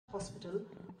Hospital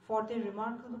for their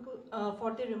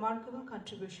remarkable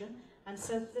contribution and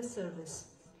selfless service.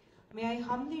 May I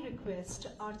humbly request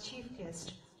our Chief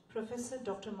Guest, Professor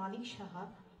Dr. Manik Saha,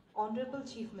 Honorable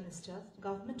Chief Minister,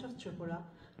 Government of Tripura,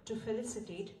 to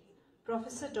felicitate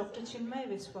Professor Dr. Chinmay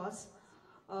Viswas,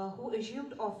 who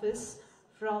assumed office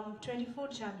from 24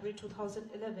 January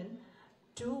 2011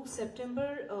 to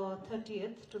September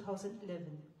 30th,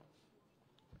 2011.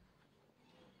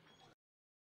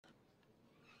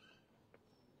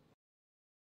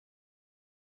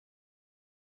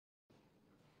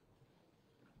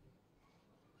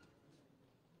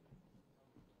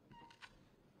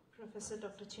 Professor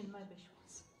Dr. Chinmay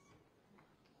Viswas.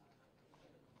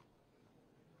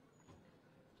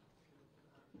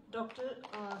 Dr.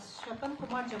 Shapan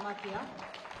Kumar Jamatia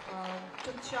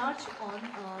took charge on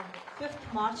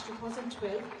 5th March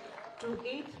 2012 to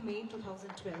 8th May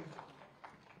 2012.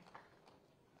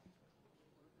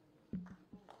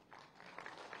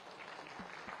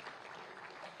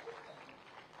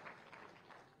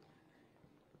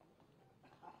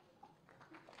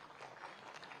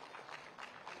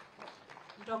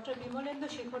 Dr. Bimalendra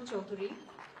Shekhar Chaudhary,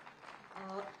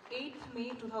 8th May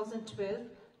 2012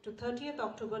 to 30th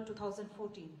October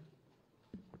 2014.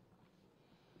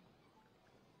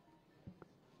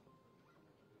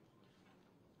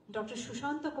 Dr.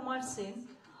 Shushanta Kumar Sen,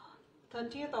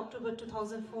 30th October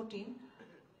 2014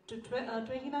 to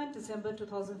 29th December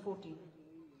 2014.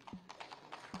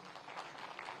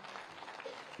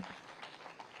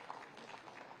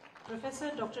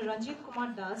 Professor Dr. Ranjit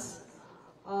Kumar Das,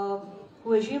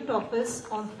 who assumed office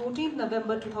on 14th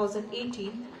November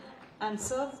 2018 and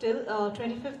served till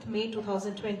 25th May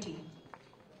 2020.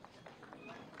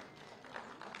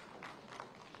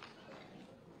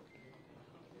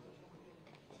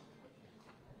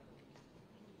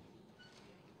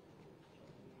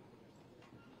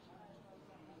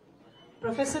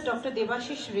 Professor Dr.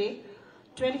 Devashish Ray,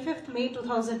 25th May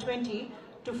 2020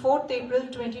 to 4th April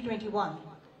 2021.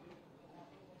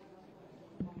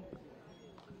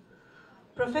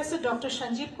 Professor Dr.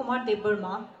 Sanjeev Kumar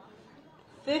Debarma,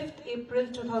 5th April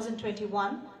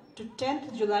 2021 to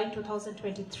 10th July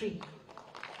 2023.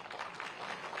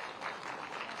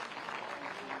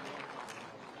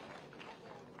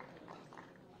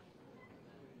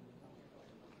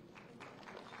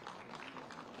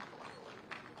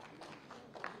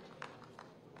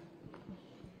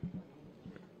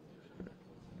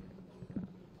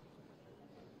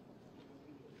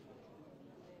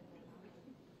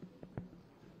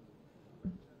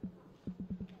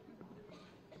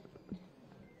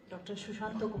 Dr.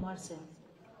 Shushanta Kumar Sen.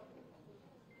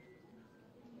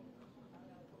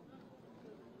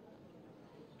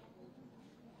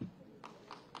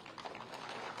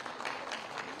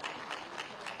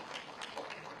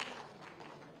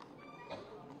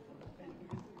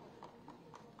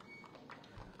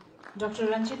 Dr.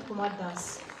 Ranjit Kumar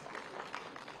Das.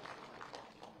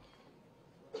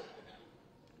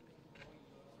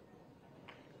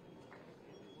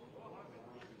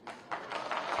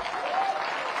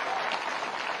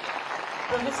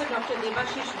 Professor Dr.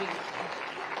 Devashish Ray.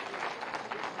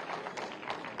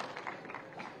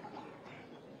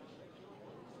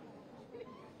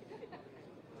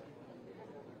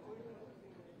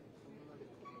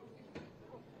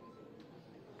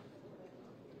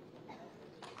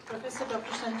 Professor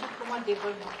Dr. Sanjeev Kumar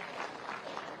Debarma.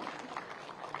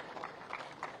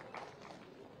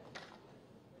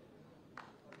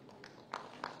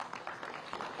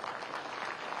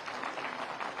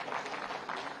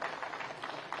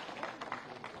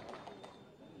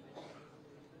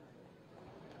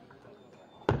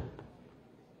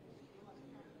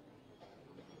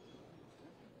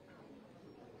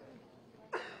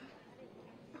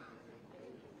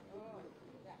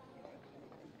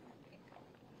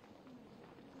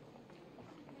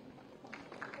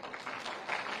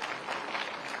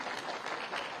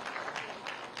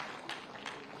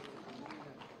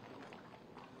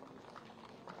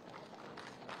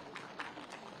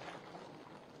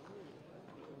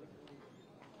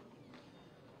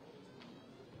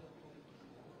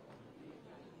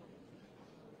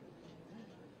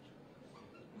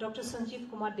 Dr. Sanjeev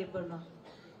Kumar Debarma.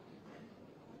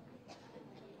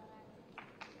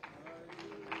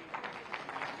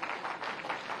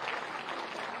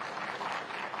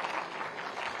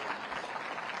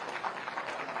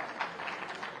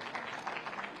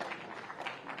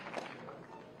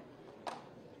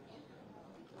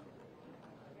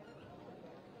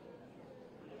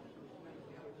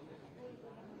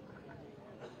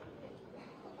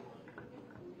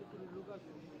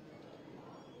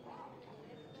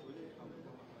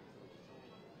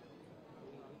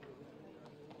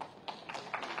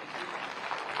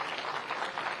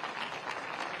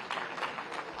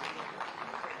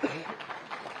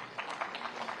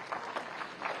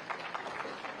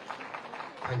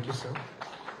 Thank you, sir.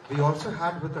 We also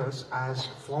had with us as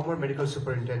former medical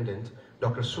superintendent,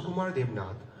 Dr. Sukumar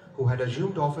Devnath, who had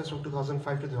assumed office from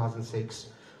 2005 to 2006.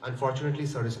 Unfortunately,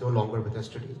 sir is no longer with us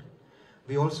today.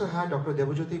 We also had Dr.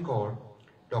 Debajyoti Kaur,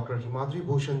 Dr. Himadri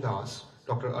Bhushan Das,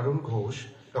 Dr. Arun Ghosh,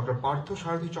 Dr. Partho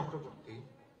Sharthi Chakraborty,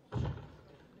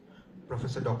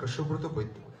 Professor Dr. Subrata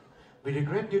Vaidya. We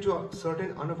regret due to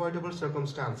certain unavoidable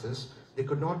circumstances, they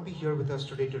could not be here with us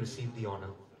today to receive the honor.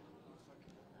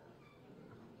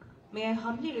 May I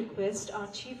humbly request our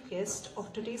chief guest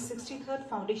of today's 63rd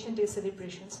Foundation Day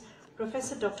celebrations,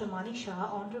 Professor Dr. Manik Shah,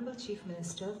 Honorable Chief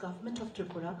Minister, Government of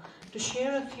Tripura, to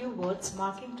share a few words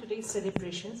marking today's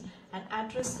celebrations and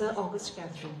address the August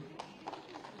gathering.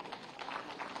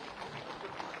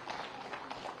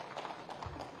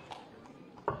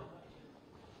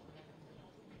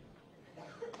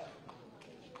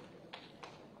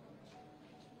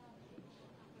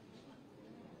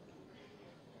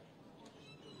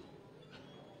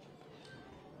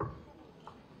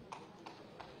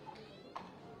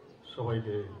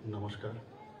 সবাইকে নমস্কার,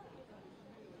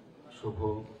 শুভ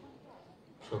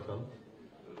সকাল।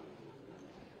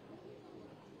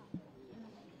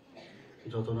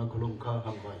 যতনা খুলুমখা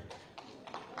হামবাই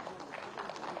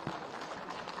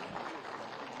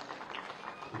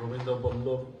গোবিন্দ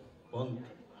বল্লভ পন্থ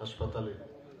হাসপাতালে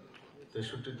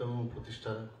 ৬৩তম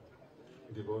প্রতিষ্ঠা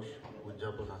দিবস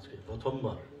উদযাপন আজকে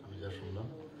প্রথমবার আমি যা শুনলাম,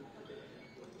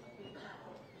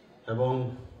 এবং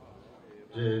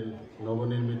যে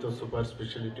নবনির্মিত সুপার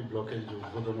স্পেশালিটি ব্লকের যে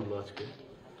উদ্বোধন হলো আজকে,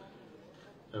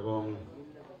 এবং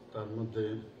তার মধ্যে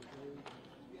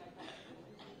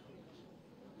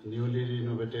newly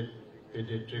রিনোভেটেড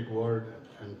paediatric word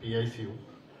and PICU,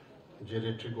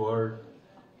 geriatric word,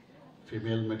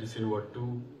 female medicine word 2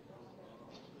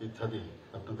 ইত্যাদি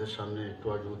আপনাদের সামনে একটু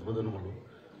আগে উদ্বোধন হলো।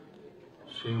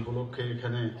 সেই উপলক্ষে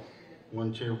এখানে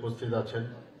মঞ্চে উপস্থিত আছেন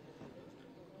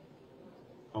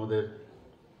আমাদের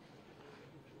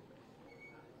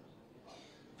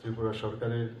ত্রিপুরা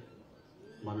সরকারের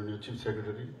মাননীয় chief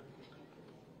secretary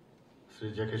Shri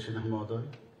JK Sinha মহোদয়,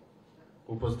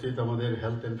 উপস্থিত আমাদের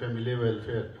হেলথ অ্যান্ড ফ্যামিলি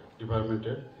ওয়েলফেয়ার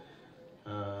ডিপার্টমেন্টের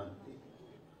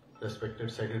respected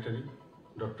secretary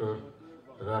doctor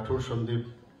Rathore Sandeep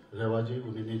রেওয়াজি,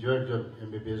 উনি নিজেও একজন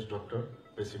এমবিবিএস ডক্টর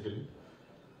বেসিক্যালি।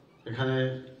 এখানে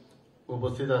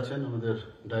উপস্থিত আছেন আমাদের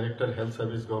director health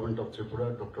service government of Tripura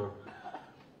doctor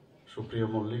সুপ্রিয়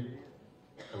মল্লিক,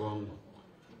 এবং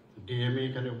ডিএমই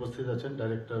এখানে উপস্থিত আছেন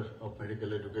ডাইরেক্টর অফ মেডিকেল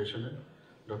এডুকেশনের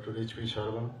ডক্টর এইচপি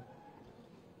শর্মা।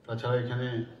 তাছাড়া এখানে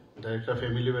ডাইরেক্টর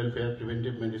ফ্যামিলি ওয়েলফেয়ার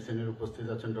প্রিভেন্টিভ মেডিসিনের উপস্থিত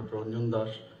আছেন ডক্টর অঞ্জন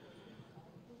দাস,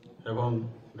 এবং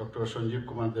doctor Sanjeev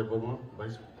Kumar Debbarma,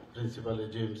 vice principal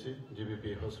AGMC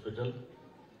GBP hospital,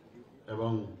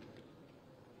 এবং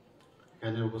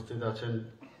এখানে উপস্থিত আছেন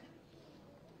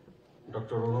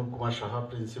ডক্টর অনুপ কুমার সাহা,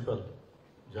 প্রিন্সিপাল,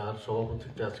 যার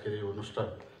সভাপতিত্বে আজকের এই অনুষ্ঠান,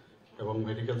 এবং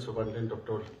medical superintendent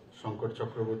doctor Shankar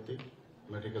Chakraborty,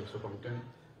 medical superintendent.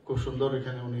 খুব সুন্দর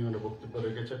এখানে উনি বক্তব্য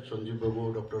রেখেছেন। সঞ্জীব বাবু,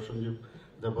 ডক্টর সঞ্জীব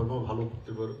দেববর্মা ভালো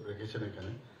বক্তব্য রেখেছেন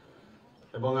এখানে।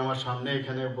 এবং আমার সামনে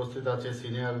এখানে উপস্থিত আছে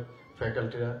সিনিয়র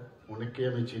ফ্যাকাল্টিরা, অনেককেই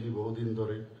আমি চিনি বহুদিন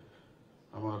ধরে,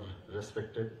 আমার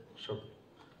রেসপেক্টেড সব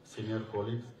senior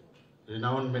colleagues,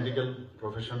 renowned medical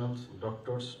professionals,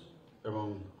 doctors এবং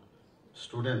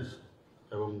স্টুডেন্টস,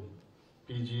 এবং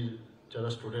পিজির যারা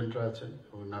স্টুডেন্টরা আছেন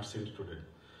এবং nursing student,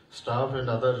 staff and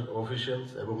other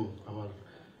officials, এবং আমার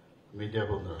মিডিয়া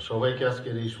বন্ধুরা, সবাইকে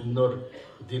আজকের এই সুন্দর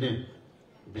দিনে,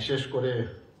 বিশেষ করে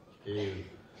এই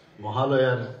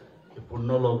মহালয়ার পূর্ণ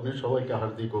লগ্নে সবাইকে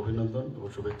হার্দিক অভিনন্দন ও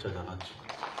শুভেচ্ছা জানাচ্ছি।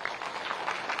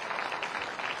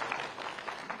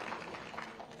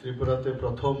 ত্রিপুরাতে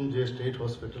প্রথম যে স্টেট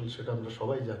হসপিটাল সেটা আমরা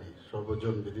সবাই জানি,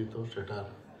 সর্বজন বিদিত, সেটা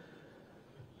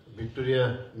ভিক্টোরিয়া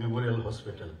মেমোরিয়াল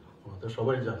হসপিটাল, আমাদের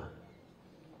সবাই জানা।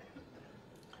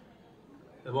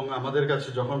 এবং আমাদের কাছে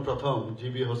যখন প্রথম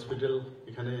জিবি হসপিটাল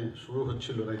এখানে শুরু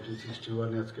হচ্ছিল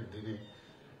 1961 আজকের দিনে,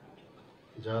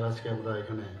 যার আজকে আমরা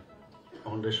এখানে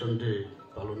ফাউন্ডেশন ডে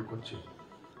পালন করছি,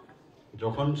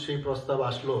 যখন সেই প্রস্তাব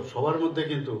আসলো সবার মধ্যে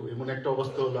কিন্তু এমন একটা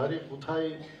অবস্থা হলো, আরে কোথায়,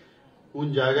 কোন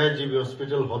জায়গায় জিবি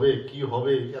হসপিটাল হবে, কি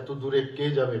হবে, এত দূরে কে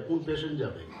যাবে, কোন পেশেন্ট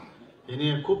যাবে, এ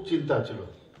নিয়ে খুব চিন্তা ছিল।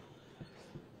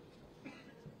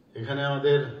 এখানে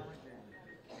আমাদের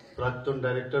প্রাক্তন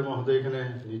ডাইরেক্টর মহোদয় এখানে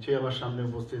নিচে আমার সামনে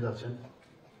উপস্থিত আছেন,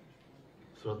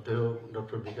 শ্রদ্ধেয়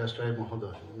ডক্টর বিকাশ রায়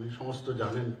মহোদয়, উনি সমস্ত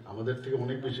জানেন, আমাদের থেকে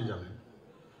অনেক বেশি জানেন।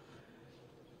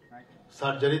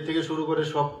 সার্জারি থেকে শুরু করে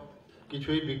সব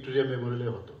কিছুই ভিক্টোরিয়া মেমোরিয়ালে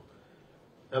হতো,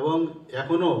 এবং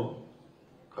এখনো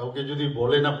কাউকে যদি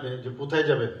বলেন আপনি যে কোথায়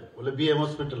যাবেন, বলে বিএম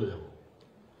হসপিটালে যাব।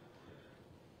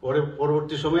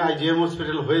 পরবর্তী সময়ে আইজিএম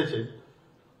হসপিটাল হয়েছে,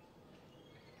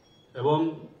 এবং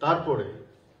তারপরে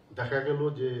দেখা গেল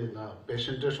যে না,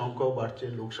 পেশেন্টের সংখ্যাও বাড়ছে,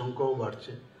 লোক সংখ্যাও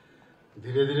বাড়ছে,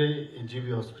 ধীরে ধীরে এই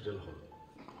জিবি হসপিটাল হল।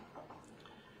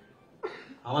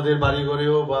 আমাদের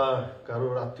বাড়িঘরেও বা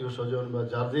কারোর আত্মীয় স্বজন বা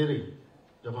যাদেরই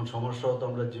যখন সমস্যা হতো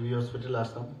আমরা জিবি হসপিটালে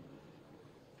আসতাম,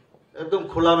 একদম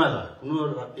খোলামেলা, কোনো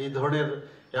এই ধরনের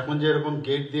এখন যে এরকম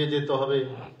গেট দিয়ে যেতে হবে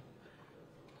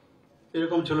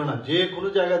এরকম ছিল না, যে কোনো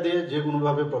জায়গা দিয়ে যে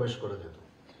কোনোভাবে প্রবেশ করে যেত।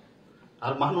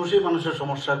 আর মানুষই মানুষের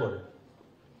সমস্যা করে।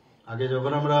 আগে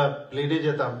যখন আমরা প্লেনে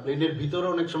যেতাম, প্লেনের ভিতরে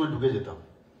অনেক সময় ঢুকে যেতাম,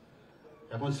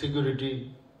 এখন সিকিউরিটি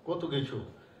কত কিছু।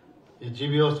 এই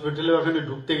জিবি হসপিটালে ওখানে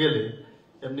ঢুকতে গেলে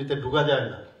এমনিতে ঢুকা যায়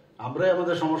না, আমরাই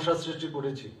আমাদের সমস্যার সৃষ্টি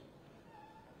করেছি।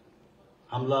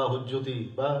 হামলা হুজ্জতি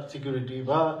বা সিকিউরিটি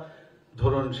বা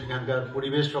ধরুন সেখানকার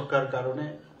পরিবেশ রক্ষার কারণে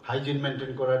হাইজিন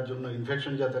মেনটেন করার জন্য,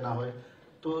 ইনফেকশন যাতে না হয়,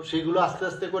 তো সেগুলো আস্তে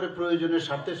আস্তে করে প্রয়োজনের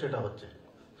স্বার্থে সেটা হচ্ছে।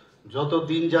 যত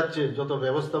দিন যাচ্ছে, যত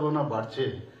ব্যবস্থাপনা বাড়ছে,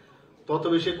 তত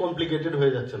বেশি কমপ্লিকেটেড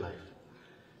হয়ে যাচ্ছে লাইফ।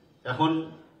 এখন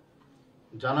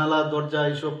জানালা দরজা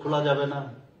এইসব খোলা যাবে না,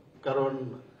 কারণ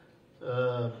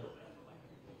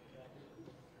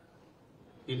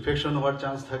ইনফেকশন হওয়ার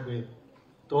চান্স থাকবে।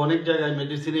 তো অনেক জায়গায়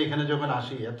মেডিসিনে এখানে যখন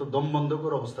আসি এত দম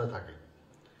বন্ধকর অবস্থা থাকে,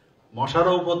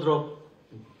 মশারও উপদ্রব।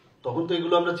 তখন তো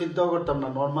এগুলো আমরা চিন্তাও করতাম না,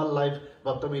 নর্মাল লাইফ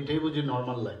ভাবতাম, এটাই বুঝি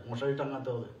নর্মাল লাইফ, মশারি টাঙাতে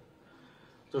হবে।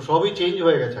 তো সবই চেঞ্জ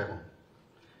হয়ে গেছে এখন।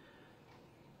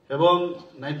 এবং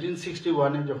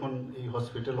 1961-এ যখন এই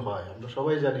হসপিটাল হয়, আমরা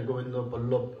সবাই জানি গোবিন্দ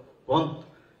বল্লভ পন্ত,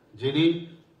 যিনি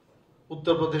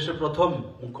উত্তরপ্রদেশের প্রথম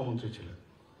মুখ্যমন্ত্রী ছিলেন,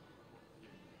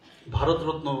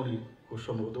 ভারতরত্ন উনি খুব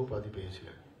সম্ভবত উপাধি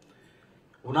পেয়েছিলেন।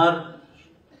 ওনার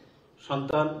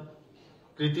সন্তান,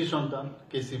 কৃতি সন্তান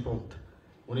কেসি পন্ত,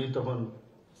 উনি তখন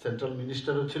সেন্ট্রাল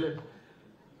মিনিস্টারও ছিলেন।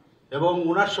 এবং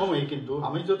ওনার সময় কিন্তু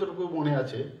আমি যতটুকু মনে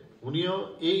আছে, উনিও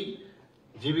এই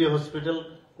জিবি হসপিটাল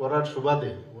করার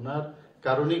সুবাদে ওনার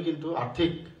কারণেই কিন্তু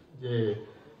আর্থিক যে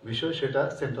বিষয় সেটা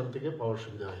সেন্ট্রাল থেকে পাওয়ার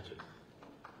সুবিধা হয়েছে।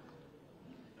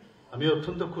 আমি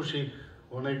অত্যন্ত খুশি।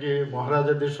 অনেকে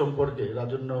মহারাজাদের সম্পর্কে,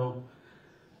 রাজন্য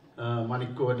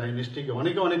মাণিক্য ডাইনেস্টিকে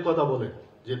অনেকে অনেক কথা বলে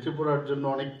যে ত্রিপুরার জন্য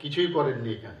অনেক কিছুই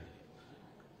করেননি।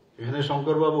 এখানে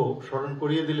শঙ্করবাবু স্মরণ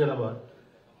করিয়ে দিলেন আবার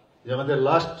যে আমাদের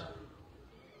লাস্ট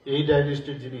এই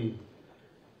ডাইনেস্টির যিনি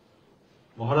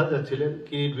মহারাজা ছিলেন,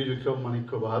 কিরিট বিক্রম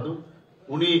মাণিক্য বাহাদুর,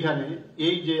 উনি এখানে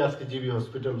এই যে আজকে জিবি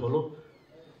হসপিটাল হলো,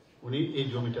 উনি এই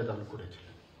জমিটা দান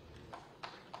করেছিলেন।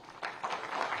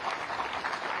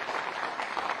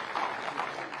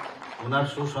 ওনার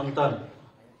সুসন্তান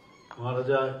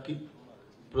মহারাজা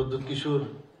প্রদ্যুৎ কিশোর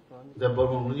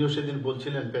দেববর্মন, উনিও সেদিন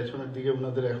বলছিলেন পেছনের দিকে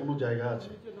ওনাদের এখনো জায়গা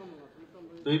আছে।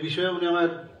 তো এই বিষয়ে উনি আমার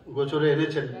গোচরে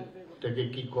এনেছেন এটাকে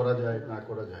কি করা যায় না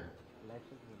করা যায়।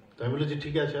 তাই বলেছি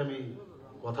ঠিক আছে, আমি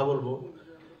কথা বলবো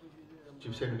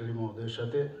চিফ সেক্রেটারি মহোদয়ের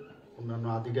সাথে, অন্যান্য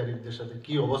আধিকারিকদের সাথে,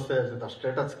 কি অবস্থায় আছে, তার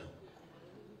স্ট্যাটাস কি,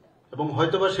 এবং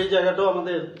হয়তোবা সেই জায়গাটাও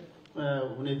আমাদের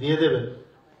উনি দিয়ে দেবেন।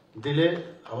 দিলে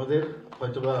আমাদের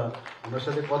হয়তোবা ওনার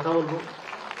সাথে কথা বলবো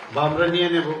বা আমরা নিয়ে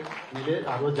নেব, নিলে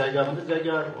আরো জায়গা, আমাদের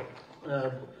জায়গা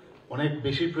অনেক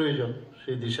বেশি প্রয়োজন,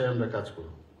 সেই দিশায় আমরা কাজ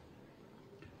করব।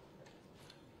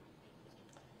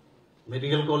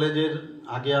 মেডিকেল কলেজের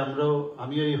আগে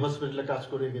আমিও এই হসপিটালে কাজ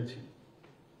করে গেছি,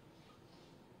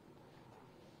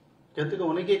 এখান থেকে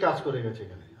অনেকেই কাজ করে গেছে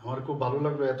এখানে। আমার খুব ভালো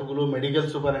লাগলো এতগুলো মেডিকেল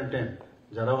সুপারিনটেন্ডেন্ট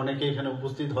যারা অনেকে এখানে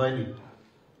উপস্থিত হয়নি,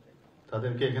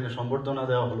 তাদেরকে এখানে সম্বর্ধনা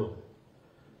দেওয়া হলো।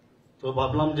 তো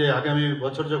ভাবলাম যে আগামী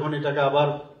বছর যখন এটাকে আবার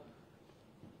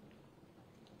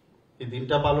এই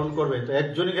দিনটা পালন করবে, তো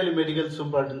একজনই খালি মেডিকেল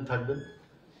সুপারিনটেন্ডেন্ট থাকবেন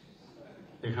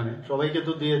এখানে। সবাইকে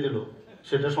তো দিয়ে দিল,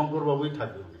 সেটা শঙ্করবাবুই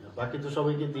থাকবে, বাকি তো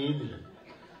সবাইকে দিয়েই দিলেন।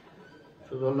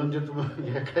 তো বললাম যে তুমি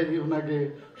একাই ওনাকে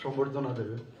সম্বর্ধনা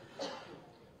দেবে।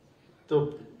 তো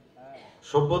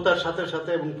সভ্যতার সাথে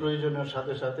সাথে এবং প্রয়োজনের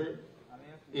সাথে সাথে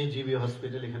এই জিবি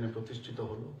হসপিটাল এখানে প্রতিষ্ঠিত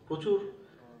হলো। প্রচুর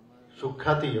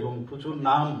সুখ্যাতি এবং প্রচুর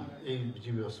নাম এই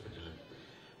জিবি হসপিটালে।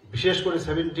 বিশেষ করে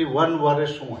 71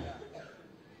 ওয়ারের সময়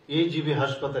এই জিবি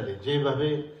হাসপাতালে যেভাবে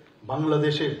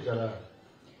বাংলাদেশের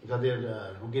যাদের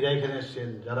রোগীরা এখানে এসছেন,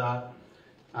 যারা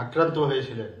আক্রান্ত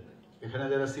হয়েছিলেন, এখানে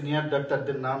যারা সিনিয়র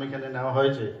ডাক্তারদের নাম এখানে নেওয়া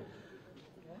হয়েছে,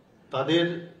 তাদের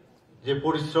যে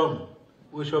পরিশ্রম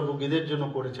ওইসব রোগীদের জন্য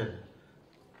করেছেন,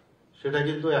 সেটা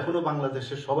কিন্তু এখনো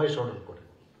বাংলাদেশের সবাই স্মরণ করে।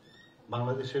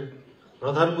 বাংলাদেশের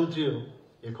প্রধানমন্ত্রীও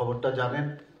এই খবরটা জানেন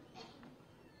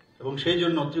এবং সেই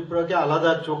জন্য ত্রিপুরাকে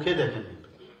আলাদা চোখে দেখেন।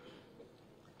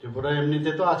 ত্রিপুরা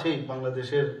এমনিতে তো আছেই,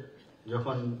 বাংলাদেশের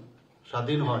যখন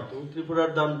স্বাধীন হয় তো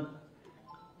ত্রিপুরার দান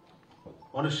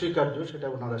অনস্বীকার্য, সেটা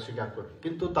ওনারা স্বীকার করেন।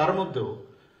 কিন্তু তার মধ্যেও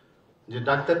যে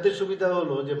ডাক্তারদের সুবিধা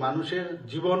হলো যে মানুষের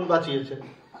জীবন বাঁচিয়েছেন,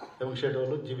 এবং সেটা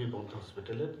হলো জিবি পন্ত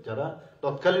হসপিটালের যারা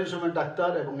তৎকালীন সময়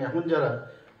ডাক্তার এবং এখন যারা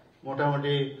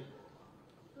মোটামুটি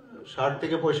 60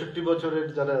 থেকে 65 বছরের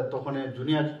যারা তখন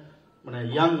জুনিয়র মানে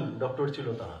ইয়াং ডক্টর ছিল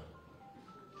তারা।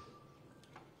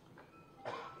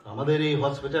 আমাদের এই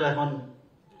হসপিটাল এখন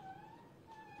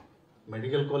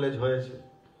মেডিকেল কলেজ হয়েছে।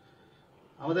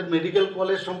 আমাদের মেডিকেল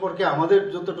কলেজ সম্পর্কে আমাদের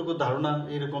যতটুকু ধারণা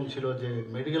এরকম ছিল যে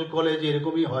মেডিকেল কলেজ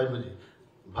এরকমই হয় বুঝি,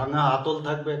 ভাঙা আতল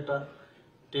থাকবে, একটা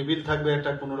টেবিল থাকবে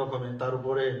একটা কোনো রকমে, তার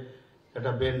উপরে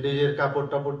একটা ব্যান্ডেজের কাপড়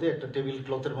টাপড় দিয়ে একটা টেবিল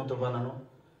ক্লথের মতো বানানো,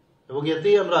 এবং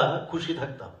এতেই আমরা খুশি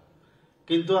থাকতাম।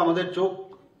 কিন্তু আমাদের চোখ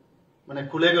মানে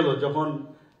খুলে গেল যখন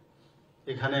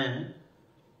এখানে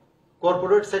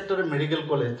কর্পোরেট সেক্টরে মেডিকেল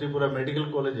কলেজ, ত্রিপুরা মেডিকেল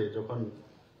কলেজে যখন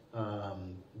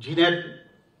জিনেট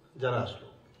যারা আসলো,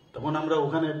 তখন আমরা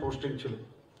ওখানে পোস্টিং ছিল।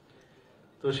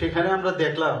 তো সেখানে আমরা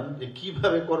দেখলাম যে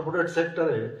কিভাবে কর্পোরেট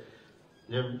সেক্টরে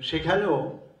যে সেখানেও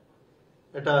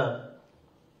এটা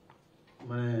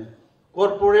মানে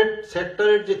কর্পোরেট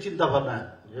সেক্টরের যে চিন্তা ভাবনা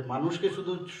যে মানুষকে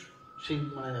শুধু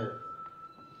মানে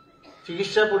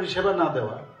চিকিৎসা পরিষেবা না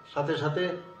দেওয়া, সাথে সাথে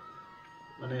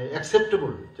মানে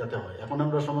অ্যাকসেপ্টেবল যাতে হয়। এখন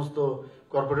আমরা সমস্ত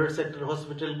কর্পোরেট সেক্টর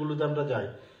হসপিটালগুলোতে আমরা যাই,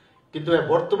 কিন্তু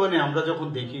বর্তমানে আমরা যখন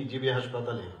দেখি জিবি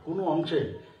হাসপাতালে কোনো অংশে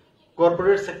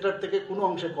কর্পোরেট সেক্টর থেকে কোনো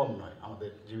অংশে কম নয়। আমাদের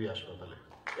জিবি হাসপাতালে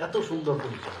এত সুন্দর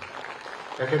পরিষেবা,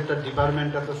 এক একটা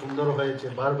ডিপার্টমেন্ট এত সুন্দর হয়েছে।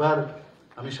 বারবার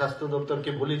আমি স্বাস্থ্য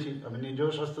দপ্তরকে বলেছি, আমি নিজেও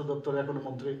স্বাস্থ্য দপ্তর এখন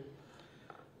মন্ত্রী,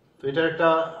 তো এটা একটা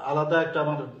আলাদা একটা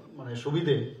আমার মানে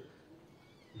সুবিধে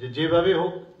যে যেভাবে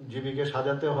হোক জিবিকে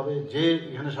সাজাতে হবে। যে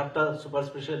এখানে 7টা সুপার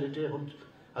স্পেশালিটি এখন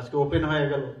আজকে ওপেন হয়ে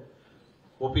গেল,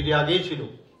 ওপিডি আগেই ছিল,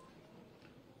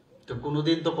 তো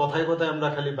কোনোদিন তো কথায় কথায় আমরা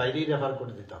খালি বাইরেই রেফার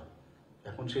করে দিতাম,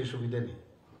 এখন সেই সুবিধা নেই।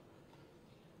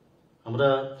 আমরা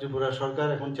ত্রিপুরা সরকার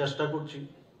এখন চেষ্টা করছি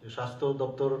যে স্বাস্থ্য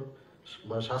দপ্তর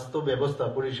বা স্বাস্থ্য ব্যবস্থা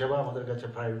পরিষেবা আমাদের কাছে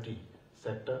প্রায়োরিটি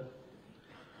সেক্টর।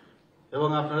 এবং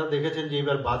আপনারা দেখেছেন যে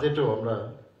এবার বাজেটেও আমরা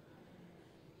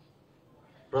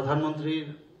প্রধানমন্ত্রীর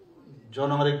জন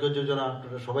আরোগ্য যোজনা,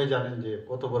 আপনারা সবাই জানেন যে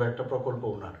কত বড় একটা প্রকল্প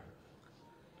ওনার।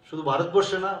 শুধু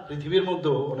ভারতবর্ষে না, পৃথিবীর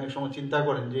মধ্যেও অনেক সময় চিন্তা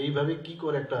করেন যে এইভাবে কি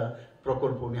করে একটা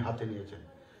প্রকল্প উনি হাতে নিয়েছেন।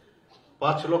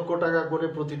 5 লক্ষ টাকা করে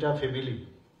প্রতিটা ফ্যামিলি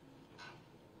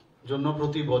জন্য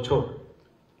প্রতি বছর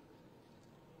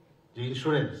যে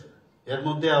ইন্স্যুরেন্স, এর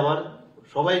মধ্যে আবার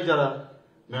সবাই যারা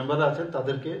মেম্বার আছেন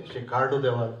তাদেরকে সে কার্ডও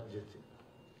দেওয়ার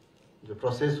যে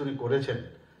প্রসেস উনি করেছেন,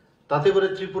 তাতে করে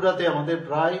ত্রিপুরাতে আমাদের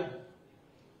প্রায়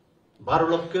 12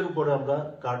 লক্ষের উপরে আমরা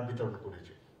কার্ড বিতরণ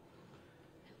করেছি।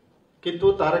 কিন্তু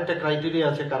তার একটা ক্রাইটেরিয়া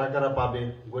আছে কারা কারা পাবে,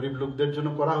 গরিব লোকদের জন্য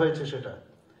করা হয়েছে সেটা।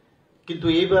 কিন্তু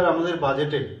এইবার আমাদের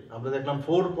বাজেটে আমরা দেখলাম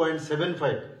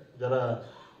 4.75 যারা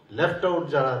লেফট আউট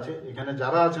যারা আছে, এখানে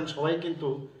যারা আছেন সবাই কিন্তু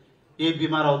এই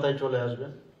বিমার আওতায় চলে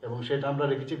আসবেন, এবং সেটা আমরা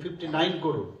রেখেছি 59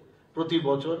 করোড় প্রতি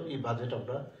বছর। এই বাজেট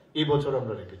আমরা এই বছর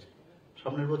আমরা রেখেছি,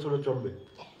 সামনের বছরও চলবে।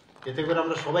 এতে করে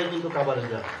আমরা সবাই কিন্তু কাভারেজ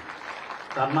যাব।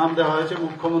 তার নাম দেওয়া হয়েছে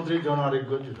মুখ্যমন্ত্রীর জন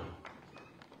আরোগ্য যোজনা।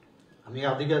 আমি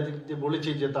আধিকারিকদের বলেছি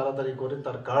যে তাড়াতাড়ি করে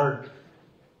তার কার্ড,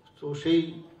 তো সেই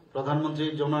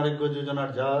প্রধানমন্ত্রীর জন আরোগ্য যোজনার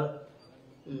যা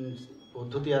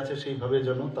পদ্ধতি আছে সেইভাবে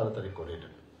যেন তাড়াতাড়ি করে এটা।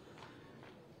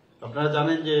 আপনারা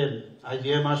জানেন যে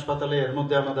আইজিএম হাসপাতালে এর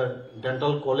মধ্যে আমাদের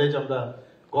ডেন্টাল কলেজ, আমরা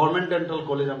গভর্নমেন্ট ডেন্টাল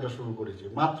কলেজ আমরা শুরু করেছি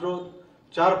মাত্র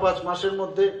 4-5 মাসের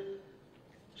মধ্যে,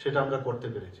 সেটা আমরা করতে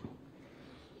পেরেছি।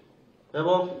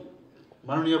 এবং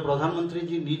মাননীয়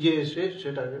প্রধানমন্ত্রীজি নিজে এসে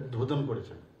সেটাকে উদ্বোধন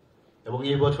করেছেন, এবং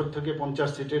এই বছর থেকে 50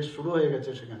 সিটের শুরু হয়ে গেছে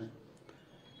সেখানে।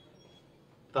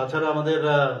 তাছাড়া আমাদের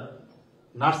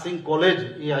নার্সিং কলেজ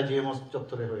এই আইজিএম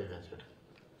চত্বরে হয়ে গেছে,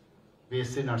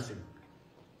 বিএসসি নার্সিং।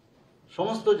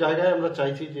 সমস্ত জায়গায় আমরা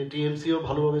চাইছি যে টিএমসিও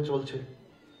ভালোভাবে চলছে।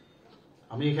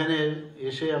 আমি এখানে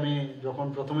এসে আমি যখন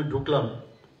প্রথমে ঢুকলাম,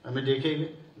 আমি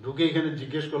ঢুকে এখানে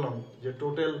জিজ্ঞেস করলাম যে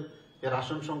টোটাল এর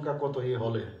আসন সংখ্যা কত এই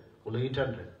হলে, বলে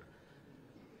 800।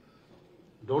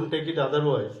 ডোন্ট টেক ইট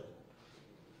আদারওয়াইজ,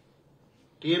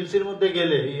 টিএমসির মধ্যে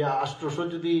গেলে এই 800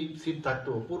 যদি সিট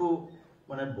থাকতো, পুরো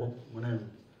মানে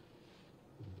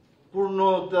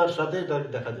পূর্ণতার সাথে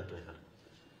দেখা যেত এখানে।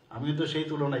 আমি তো সেই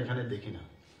তুলনা এখানে দেখি না।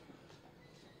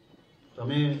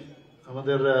 আমি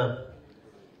আমাদের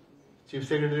चीफ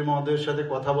सेक्रेटरी महोदय साथे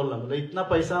কথা বললাম, বলে इतना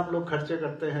पैसा हम लोग खर्चे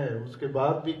करते हैं, उसके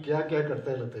बाद भी क्या क्या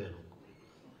करते रहते हैं लोग।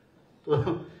 তো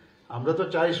আমরা তো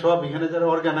চাই সব এখানে যারা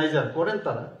অর্গানাইজার করেন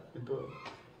তারা, কিন্তু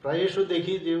প্রায়শই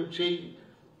দেখি যে সেই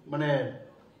মানে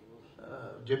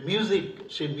যে মিউজিক,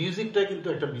 সেই মিউজিকটা কিন্তু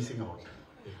একটা মিসিং আউট।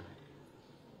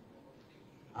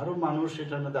 আরো মানুষ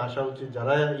এটার মধ্যে আসা উচিত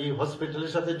যারা এই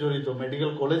হসপিটালের সাথে জড়িত,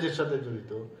 মেডিকেল কলেজের সাথে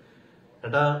জড়িত।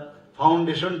 এটা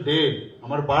ফাউন্ডেশন ডে,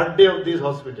 আমার বার্থডে অফ দিস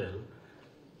হসপিটাল,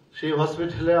 সেই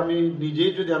হসপিটালে আমি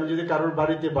নিজেই যদি কারোর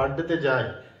বাড়িতে বার্থডেতে যাই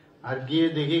আর গিয়ে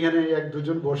দেখি এখানে 1-2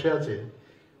 জন বসে আছে,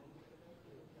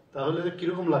 তাহলে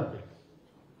কিরকম লাগবে?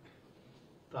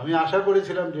 তো আমি আশা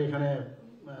করেছিলাম যে এখানে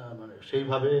মানে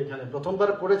সেইভাবে এখানে প্রথমবার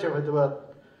করেছে হয়তো বা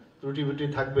ত্রুটি বুটি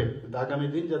থাকবে, কিন্তু আগামী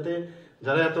দিন যাতে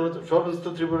যারা এত সমস্ত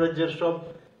ত্রিপুরা রাজ্যের সব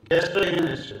গেস্টরা এখানে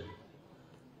এসছে,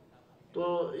 তো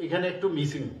এখানে একটু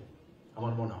মিসিং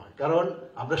আমার মনে হয়। কারণ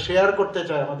আমরা শেয়ার করতে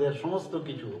চাই আমাদের সমস্ত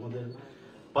কিছু, আমাদের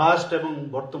পাস্ট এবং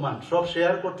বর্তমান সব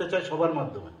শেয়ার করতে চাই সবার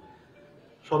মাধ্যমে,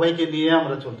 সবাইকে নিয়ে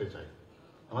আমরা চলতে চাই।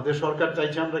 আমাদের সরকার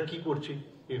চাইছে আমরা কি করছি,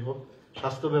 এই হোক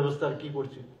স্বাস্থ্য ব্যবস্থার কি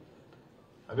করছি।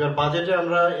 এবার বাজেটে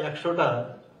আমরা 100টা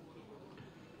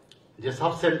যে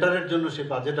সাব সেন্টারের জন্য সে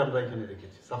বাজেট আমরা এখানে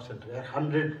রেখেছি, সাব সেন্টার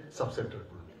 100 সাব সেন্টার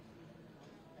করবে।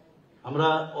 আমরা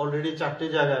অলরেডি 4টে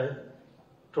জায়গায়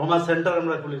ট্রমা সেন্টার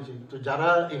আমরা খুলেছি। তো যারা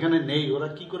এখানে নেই ওরা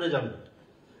কি করে জানবে?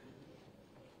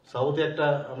 সাউথে একটা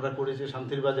আমরা করেছি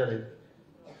শান্তির বাজারে,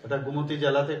 একটা গোমতী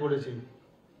জেলাতে করেছি,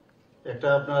 একটা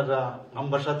আপনার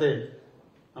আমবাসাতে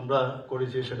আমরা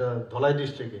করেছি, সেটা ধলাই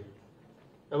ডিস্ট্রিক্টে,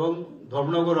 এবং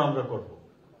ধর্মনগরও আমরা করব।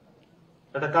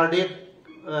 একটা কার্ডিয়াক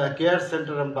কেয়ার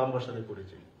সেন্টার আমরা আমবাসাতে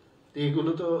করেছি। তো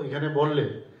এইগুলো তো এখানে বললে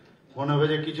মনে হবে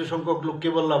যে কিছু সংখ্যক লোককে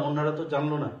বললাম, ওনারা তো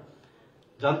জানলো না।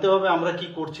 জানতে হবে আমরা কি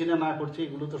করছি না না করছি,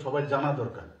 এগুলো তো সবাই জানা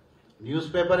দরকার। নিউজ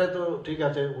পেপারে তো ঠিক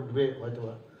আছে উঠবে হয়তো,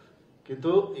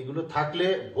 কিন্তু এগুলো থাকলে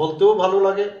বলতেও ভালো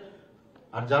লাগে,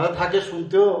 আর যারা থাকে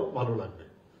শুনতেও ভালো লাগবে।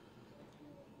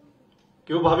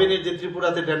 কেউ ভাবিনি যে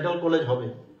ত্রিপুরাতে ডেন্টাল কলেজ হবে,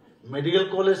 মেডিকেল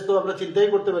কলেজ তো আমরা চিন্তাই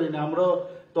করতে পারি না। আমরা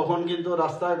তখন কিন্তু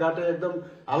রাস্তাঘাটে একদম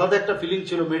আলাদা একটা ফিলিং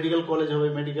ছিল, মেডিকেল কলেজ হবে,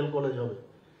 মেডিকেল কলেজ হবে।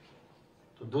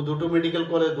 তো দুটো মেডিকেল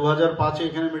কলেজ 2005-এ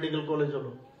এখানে মেডিকেল কলেজ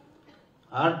হলো,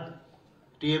 আর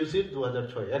টিএমসি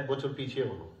 2006, 1 বছর পিছিয়ে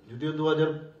হলো, যদিও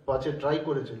 2005-এ ট্রাই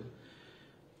করেছিল।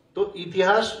 তো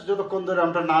ইতিহাস যতক্ষণ ধরে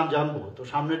আমরা না জানবো, তো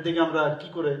সামনের দিকে আমরা কি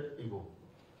করে এগোবো?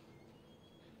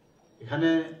 এখানে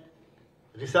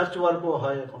রিসার্চ ওয়ার্কও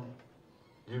হয় এখন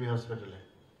জিবি হসপিটালে।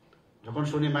 যখন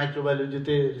শুনি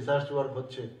মাইক্রোবায়োলজিতে রিসার্চ ওয়ার্ক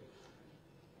হচ্ছে,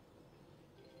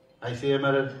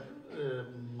 আইসিএমআর এর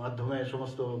মাধ্যমে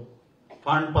সমস্ত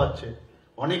ফান্ড পাচ্ছে,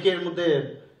 অনেকের মধ্যে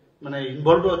মানে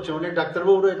ইনভলভ হচ্ছে, অনেক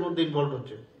ডাক্তারবাবুরা এর মধ্যে ইনভলভ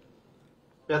হচ্ছে,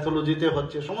 প্যাথোলজিতে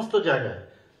হচ্ছে, সমস্ত জায়গায়।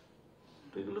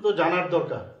 তো এগুলো তো জানার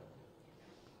দরকার।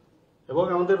 এবং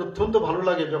আমাদের অত্যন্ত ভালো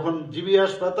লাগে যখন জিবি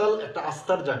হাসপাতাল একটা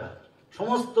আস্থার জায়গা,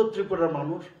 সমস্ত ত্রিপুরার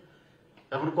মানুষ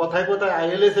এখন কথায় কথায়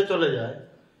আইএলএস-এ চলে যায়,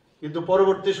 কিন্তু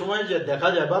পরবর্তী সময়ে যে দেখা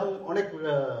যায়, বা অনেক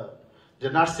যে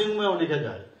নার্সিংহোমে অনেকে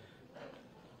যায়,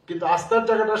 কিন্তু আস্থার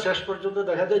জায়গাটা শেষ পর্যন্ত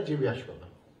দেখা যায় জিবি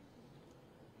হাসপাতাল।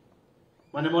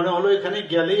 মানে মনে হলো এখানে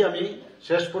গেলেই আমি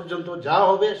শেষ পর্যন্ত যা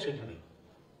হবে সেখানে।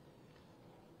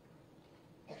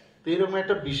 তো এরকম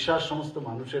একটা বিশ্বাস সমস্ত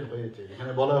মানুষের হয়েছে।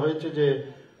 এখানে বলা হয়েছে যে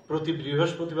প্রতি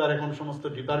বৃহস্পতিবার এখন সমস্ত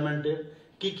ডিপার্টমেন্টের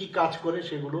কি কি কাজ করে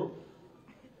সেগুলো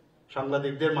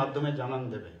সাংবাদিকদের মাধ্যমে জানান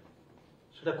দেবে।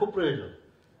 সেটা খুব প্রয়োজন,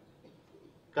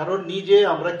 কারণ নিজে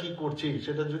আমরা কি করছি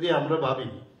সেটা যদি আমরা ভাবি।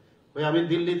 ওই আমি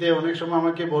দিল্লিতে অনেক সময়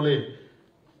আমাকে বলে,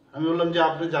 আমি বললাম যে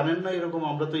আপনি জানেন না এরকম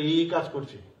আমরা তো এই কাজ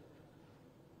করছি।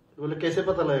 बोले कैसे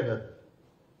पता लगेगा?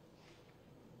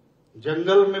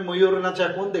 जंगल में मयूर नाचा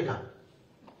कौन देखा?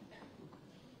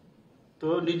 তো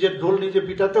নিজের ঢোল নিজে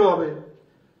পিটাতেও হবে।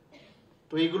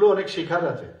 তো এইগুলো অনেক শেখার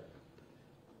আছে।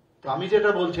 তো আমি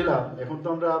যেটা বলছিলাম, এখন তো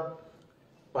আমরা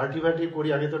পার্টি ফার্টি করি,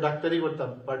 আগে তো ডাক্তারি করতাম,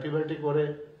 পার্টি ফার্টি করে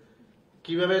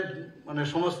কিভাবে মানে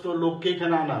সমস্ত লোককে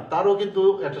এখানে আনা, তারও কিন্তু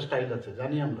একটা স্টাইল আছে,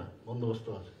 জানি আমরা, বন্দোবস্ত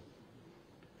আছে।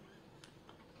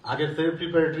 আগের থেকে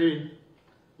প্রিপারেটরি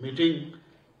মিটিং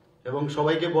এবং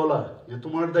সবাইকে বলা যে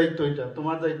তোমার দায়িত্ব এটা,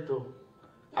 তোমার দায়িত্ব,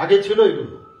 আগে ছিল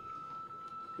এগুলো।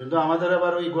 কিন্তু আমাদের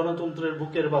আবার ওই গণতন্ত্রের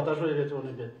বুকের বাতাস হয়ে গেছে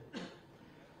অনেকে।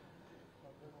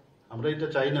 আমরা এটা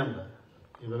চাই না, আমরা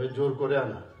এভাবে জোর করে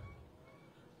আনা।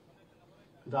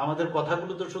 কিন্তু আমাদের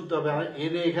কথাগুলো তো শুনতে হবে।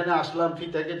 এনে এখানে আসলাম,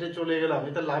 ফিতা কেটে চলে গেলাম,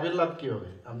 এটা লাভের লাভ কি হবে?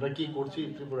 আমরা কি করছি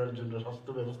ত্রিপুরার জন্য,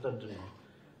 স্বাস্থ্য ব্যবস্থার জন্য,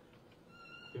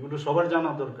 এগুলো সবার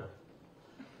জানা দরকার।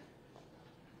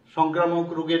 সংক্রামক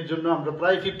রোগের জন্য আমরা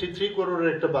প্রায় 53 করোড়ের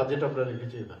একটা বাজেট আমরা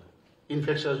রেখেছি এবার,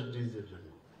 ইনফেকশাস ডিজিজের জন্য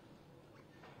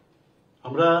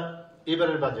আমরা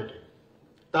এবারের বাজেটে।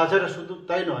 তাছাড়া শুধু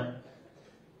তাই নয়,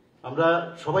 আমরা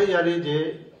সবাই জানি যে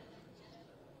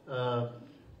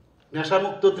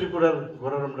নেশামুক্ত ত্রিপুরার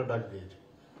ঘোরার আমরা ডাক দিয়েছি।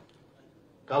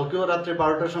 কালকেও রাত্রে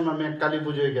 12টার সময় আমি এক কালী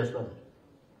পুজোয় গেছিলাম,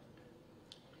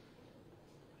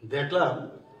 দেখলাম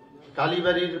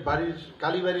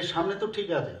কালীবাড়ির সামনে তো ঠিক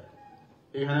আছে,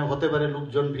 এখানে হতে পারে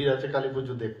লোকজন ভিড় আছে কালী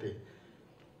পুজো দেখতে।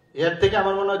 এর থেকে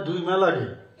আমার মনে হয় 2 মাইল আগে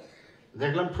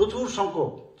দেখলাম প্রচুর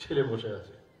সংখ্যক ছেলে বসে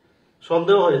আছে।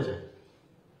 সন্দেহ হয়েছে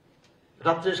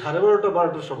রাত্রে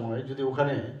 12:30-12টার সময় যদি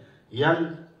ওখানে ইয়াং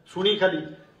শুনি খালি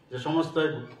যে সমস্ত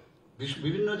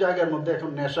বিভিন্ন জায়গার মধ্যে এখন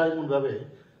নেশা এমন ভাবে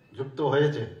যুক্ত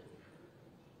হয়েছে।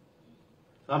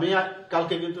 আমি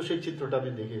কালকে কিন্তু সেই চিত্রটা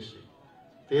আমি দেখে এসেছি।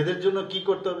 তো এদের জন্য কি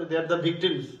করতে হবে? দে আর দ্য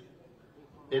ভিকটিমস।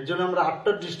 এর জন্য আমরা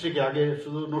 8টা ডিস্ট্রিক্টে, আগে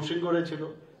শুধু নরসিংগড়ে ছিল,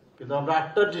 কিন্তু আমরা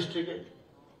 8টা ডিস্ট্রিক্টে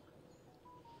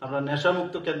আমরা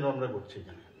নেশামুক্ত কেন্দ্র আমরা করছি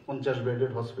এখানে 50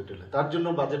 বেডের হসপিটালে। তার জন্য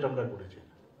বাজেট আমরা করেছি।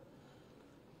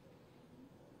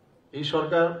 এই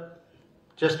সরকার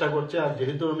চেষ্টা করছে। আর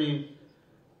যেহেতু আমি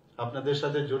আপনাদের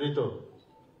সাথে জড়িত,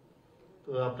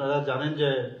 তো আপনারা জানেন যে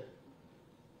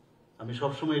আমি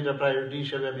সবসময় এটা প্রায়োরিটি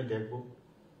হিসেবে আমি দেখব।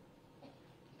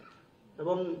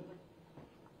 এবং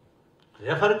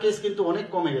রেফার কেস কিন্তু অনেক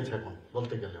কমে গেছে এখন,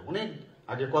 বলতে গেলে অনেক।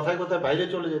 আগে কথায় কথায় বাইরে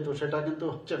চলে যেত, সেটা কিন্তু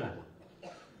হচ্ছে না এখন,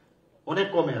 অনেক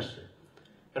কমে আসছে।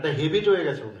 একটা হেবিট হয়ে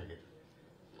গেছে অনেকে।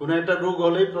 কোনো একটা রোগ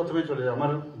হলেই প্রথমে চলে যায়।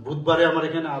 আমার বুধবারে আমার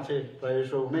এখানে আছে প্রায়শ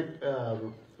অনেক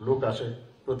লোক আসে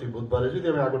প্রতি বুধবারে, যদি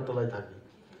আমি আগরতলায় থাকি,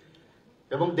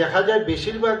 এবং দেখা যায়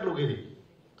বেশিরভাগ লোকেরই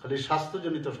খালি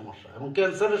স্বাস্থ্যজনিত সমস্যা এবং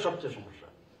ক্যান্সারের সবচেয়ে সমস্যা।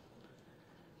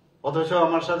 অথচ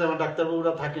আমার সাথে আমার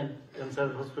ডাক্তারবাবুরা থাকেন,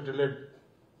 ক্যান্সার হসপিটালের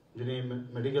যিনি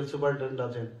মেডিকেল সুপারিনটেন্ডেন্ট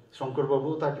আছেন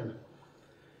শঙ্করবাবুও থাকেন।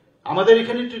 আমাদের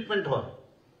এখানে ট্রিটমেন্ট হয়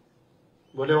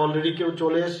বলে অলরেডি কেউ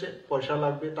চলে এসছে, পয়সা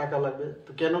লাগবে, টাকা লাগবে,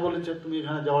 তো কেন বলেছে তুমি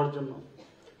এখানে যাওয়ার জন্য?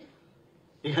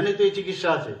 এখানে তো এই চিকিৎসা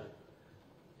আছে।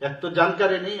 এক তো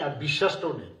জানকারি নেই, আর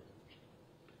বিশ্বাসটাও নেই।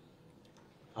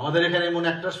 আমাদের এখানে এমন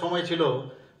একটা সময় ছিল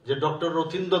যে ডক্টর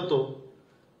রথীন দত্ত,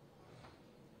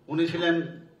 উনি ছিলেন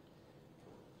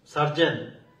সার্জেন,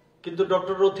 কিন্তু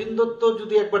ডক্টর রথীন দত্ত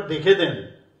যদি একবার দেখে দেন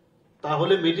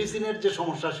তাহলে মেডিসিনের যে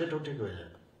সমস্যা সেটাও ঠিক হয়ে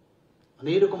যায়। মানে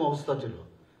এরকম অবস্থা ছিল,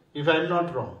 if I am not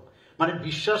wrong. মানে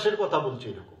বিশ্বাসের কথা বলছি,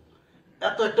 এরকম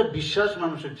এত একটা বিশ্বাস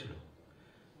মানুষের ছিল।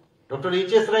 Doctor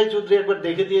HS. রায়চৌধুরী একবার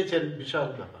দেখে দিয়েছেন, বিশাল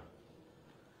ব্যাপার।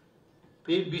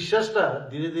 এই বিশ্বাসটা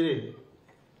ধীরে ধীরে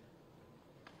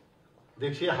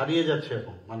দেখছি হারিয়ে যাচ্ছে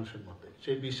এখন মানুষের মধ্যে।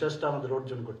 সেই বিশ্বাসটা আমাদের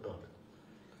অর্জন করতে হবে।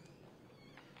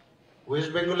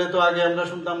 ওয়েস্ট বেঙ্গলে তো আগে আমরা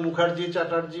শুনতাম মুখার্জি,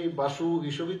 চ্যাটার্জি, বাসু,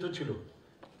 এসবই তো ছিল।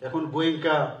 এখন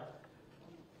গোয়েঙ্কা,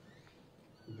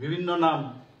 বিভিন্ন নাম,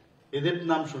 এদের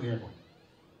নাম শুনি এখন।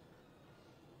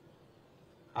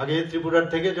 আগে ত্রিপুরার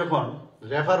থেকে যখন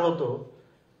রেফার হতো,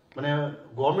 মানে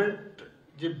গভর্নমেন্ট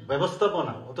যে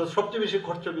ব্যবস্থাপনা, অর্থাৎ সবচেয়ে বেশি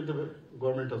খরচ কিন্তু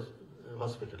গভর্নমেন্ট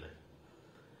হসপিটালে।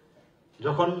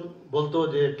 যখন বলতো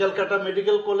যে ক্যালকাটা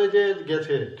মেডিকেল কলেজে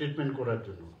গেছে ট্রিটমেন্ট করার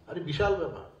জন্য, আরে বিশাল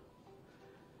ব্যাপার।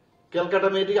 ক্যালকাটা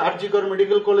আরজিকর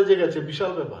মেডিকেল কলেজে গেছে,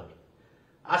 বিশাল ব্যাপার।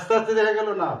 আস্তে আস্তে দেখা গেল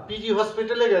না, পিজি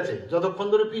হসপিটালে গেছে। যতক্ষণ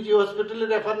ধরে পিজি হসপিটালে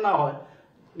রেফার না হয়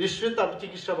নিশ্চয়ই তার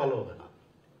চিকিৎসা ভালো হবে না।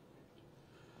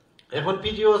 এখন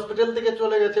পিজি হসপিটাল থেকে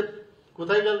চলে গেছে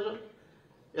কোথায় গেল?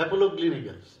 অ্যাপোলো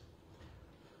ক্লিনিক্যালস।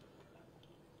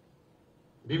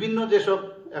 বিভিন্ন যেসব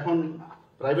এখন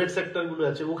প্রাইভেট সেক্টর গুলো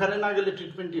আছে, ওখানে না গেলে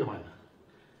ট্রিটমেন্টই হয় না।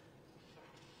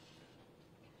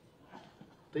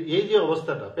 তো এই যে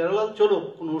অবস্থাটা, প্যারালাল চলো,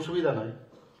 কোনো অসুবিধা নাই।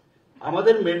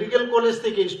 আমাদের মেডিকেল কলেজ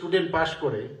থেকে স্টুডেন্ট পাশ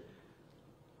করে,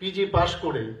 পিজি পাশ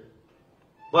করে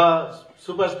বা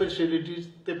সুপার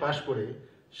স্পেশালিটিতে পাশ করে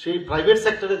সেই প্রাইভেট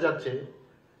সেক্টরে যাচ্ছে।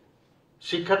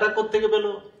 শিক্ষাটা কোত্থেকে পেল?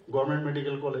 Government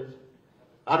medical college.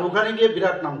 আর ওখানে গিয়ে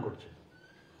বিরাট নাম করছে।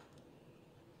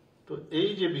 তো এই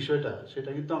যে বিষয়টা, সেটা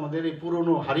কিন্তু আমাদের এই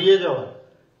পুরনো হারিয়ে যাওয়া,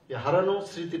 এই হারানো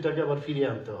স্মৃতিটাকে আবার ফিরিয়ে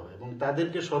আনতে হবে এবং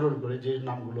তাদেরকে স্মরণ করে যে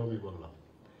নামগুলো আমি বললাম।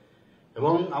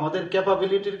 এবং আমাদের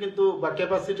ক্যাপাবিলিটির কিন্তু বা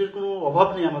ক্যাপাসিটির কোনো অভাব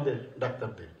নেই আমাদের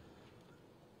ডাক্তারদের।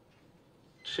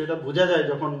 সেটা বোঝা যায়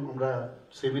যখন আমরা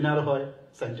সেমিনার হয়,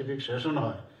 সায়েন্টিফিক সেশন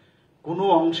হয়, কোনো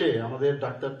অংশে আমাদের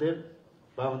ডাক্তারদের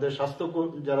বা আমাদের স্বাস্থ্য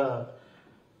যারা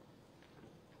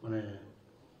মানে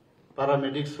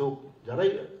প্যারামেডিক্স হোক,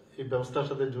 যারাই এই ব্যবস্থার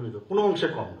সাথে জড়িত, কোনো অংশে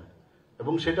কম নয়।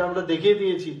 এবং সেটা আমরা দেখিয়ে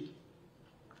দিয়েছি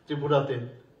ত্রিপুরাতে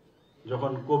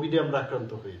যখন কোভিডে আমরা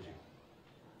আক্রান্ত হয়েছি।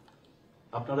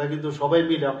 আপনারা কিন্তু সবাই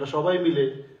মিলে, আমরা সবাই মিলে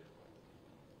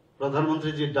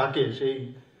প্রধানমন্ত্রী যে ডাকে সেই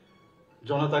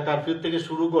জনতা কারফিউ থেকে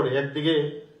শুরু করে একদিকে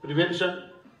প্রিভেনশন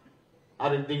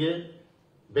আর একদিকে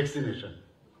ভ্যাকসিনেশন,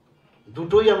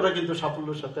 দুটোই আমরা কিন্তু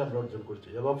সাফল্যের সাথে আমরা অর্জন করছি।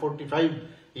 এবং 45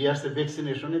 ইয়ার্স এর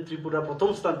ভ্যাকসিনেশনে ত্রিপুরা প্রথম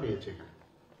স্থান পেয়েছে এখানে।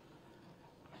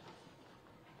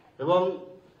 এবং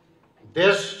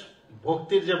দেশ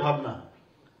ভক্তির যে ভাবনা,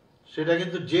 সেটা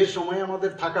কিন্তু যে সময়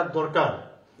আমাদের থাকার দরকার,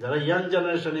 যারা ইয়াং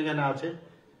জেনারেশন এখানে আছে,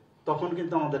 তখন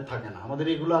কিন্তু আমাদের থাকে না। আমাদের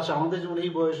এগুলো আসে আমাদের যেমন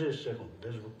এই বয়সে এসছে এখন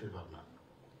দেশভক্তির ভাবনা,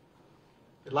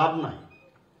 লাভ নাই।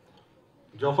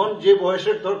 যখন যে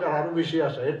বয়সের দরকার আরো বেশি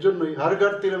আসা। এর জন্যই হর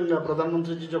ঘর তিরঙ্গা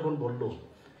প্রধানমন্ত্রীজি যখন বলল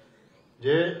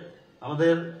যে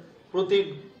আমাদের প্রতি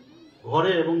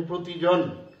ঘরে এবং প্রতিজন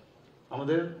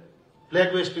আমাদের ফ্ল্যাগ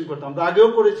হোয়েস্টিং করতাম, আমরা আগেও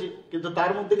করেছি, কিন্তু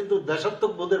তার মধ্যে কিন্তু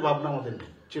দেশাত্মক বোধের ভাবনা আমাদের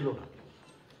ছিল না।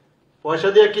 পয়সা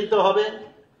দিয়ে কিনতে হবে।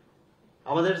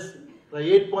 আমাদের প্রায়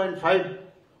 8.5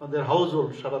 আমাদের হাউস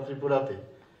হোল্ড সারা ত্রিপুরাতে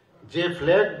যে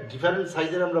ফ্ল্যাগ ডিফারেন্ট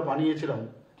সাইজের আমরা বানিয়েছিলাম,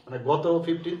 মানে গত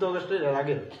 15 অগস্টের এর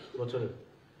আগের বছরে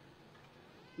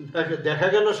দেখা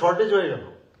গেল শর্টেজ হয়ে গেল।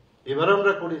 এবার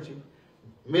আমরা করেছি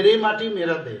মেরে মাটি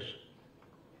মেরা দেশ।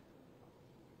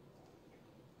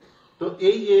 তো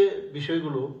এই যে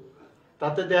বিষয়গুলো,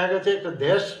 তাতে দেখা গেছে একটা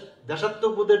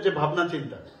দেশাত্মবোধের যে ভাবনা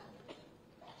চিন্তা,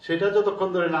 সেটা যতক্ষণ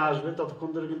ধরে না আসবে ততক্ষণ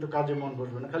ধরে কিন্তু কাজে মন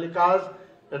বসবে না। খালি কাজ,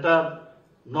 এটা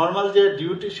নর্মাল যে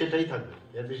ডিউটি সেটাই থাকবে,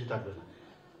 এর বেশি থাকবে না।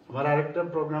 আমার আরেকটা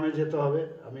প্রোগ্রামে যেতে হবে,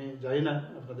 আমি জানি না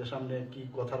আপনাদের সামনে কি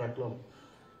কথা রাখলাম,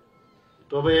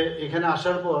 তবে এখানে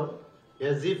আসার পর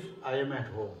as if I am at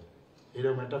home,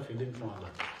 এরকম একটা ফিলিংস আমার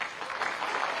লাগে।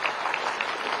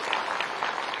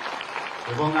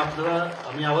 এবং আপনারা,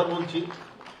 আমি আবার বলছি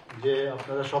যে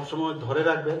আপনারা সবসময় ধরে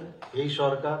রাখবেন, এই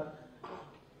সরকার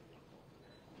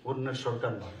অন্যের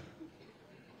সরকার নয়,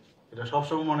 এটা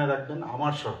সবসময় মনে রাখবেন,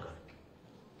 আমার সরকার।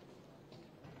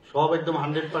 সব একদম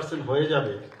 100% হয়ে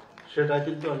যাবে সেটা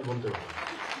কিন্তু আমি বলতে পারি।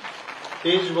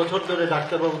 23 বছর ধরে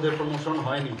ডাক্তারবাবুদের প্রমোশন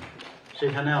হয়নি,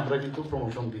 সেখানে আমরা কিন্তু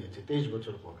প্রমোশন দিয়েছি 23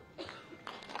 বছর পর।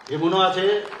 এমনও আছে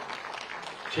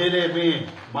ছেলে মেয়ে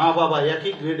মা বাবা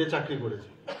একই গ্রেডে চাকরি করেছে,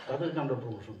 তাদেরকে আমরা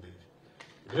প্রমোশন দিয়েছি।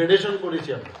 গ্রেডেশন করেছি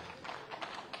আমরা,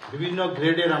 বিভিন্ন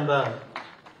গ্রেডের আমরা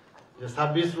যে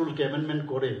সার্ভিস রুলকে অ্যামেন্ডমেন্ট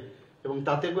করে, এবং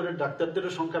তাতে করে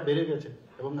ডাক্তারদেরও সংখ্যা বেড়ে গেছে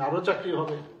এবং আরো চাকরি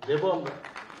হবে, দেবো আমরা।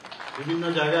 বিভিন্ন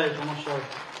জায়গায় সমস্যা,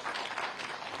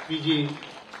 পিজি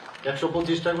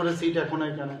 125টা করে সিট এখন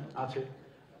এখানে আছে,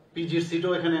 পিজির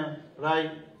সিটও এখানে প্রায়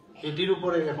 80-র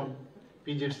উপরে এখন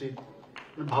পিজির সিট।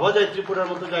 ভাবা যায় ত্রিপুরার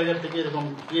মতো জায়গা থেকে এরকম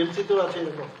টিএমসিতেও আছে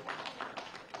এরকম।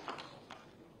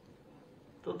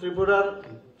 তো ত্রিপুরার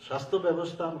স্বাস্থ্য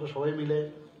ব্যবস্থা আমরা সবাই মিলে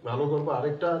ভালো করবো।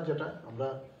 আরেকটা যেটা, আমরা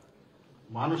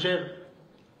মানুষের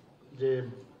যে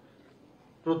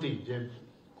প্রতি যে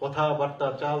কথাবার্তা,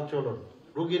 চাল চলন,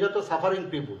 রোগীরা তো সাফারিং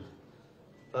পিপুল,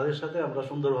 তাদের সাথে আমরা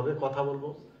সুন্দরভাবে কথা বলবো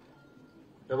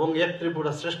এবং এক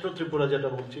ত্রিপুরা শ্রেষ্ঠ ত্রিপুরা যেটা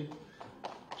বলছি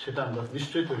সেটা আমরা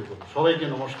নিশ্চয়ই তৈরি করবো। সবাইকে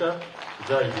নমস্কার,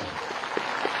 জয় Hind.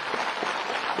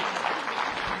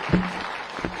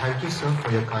 Thank you, sir, for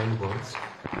your kind words.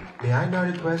 May I now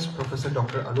request Professor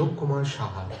Dr. Anup Kumar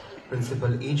Saha,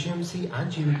 Principal HMC and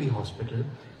GBP Hospital,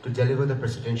 to deliver the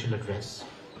presidential address.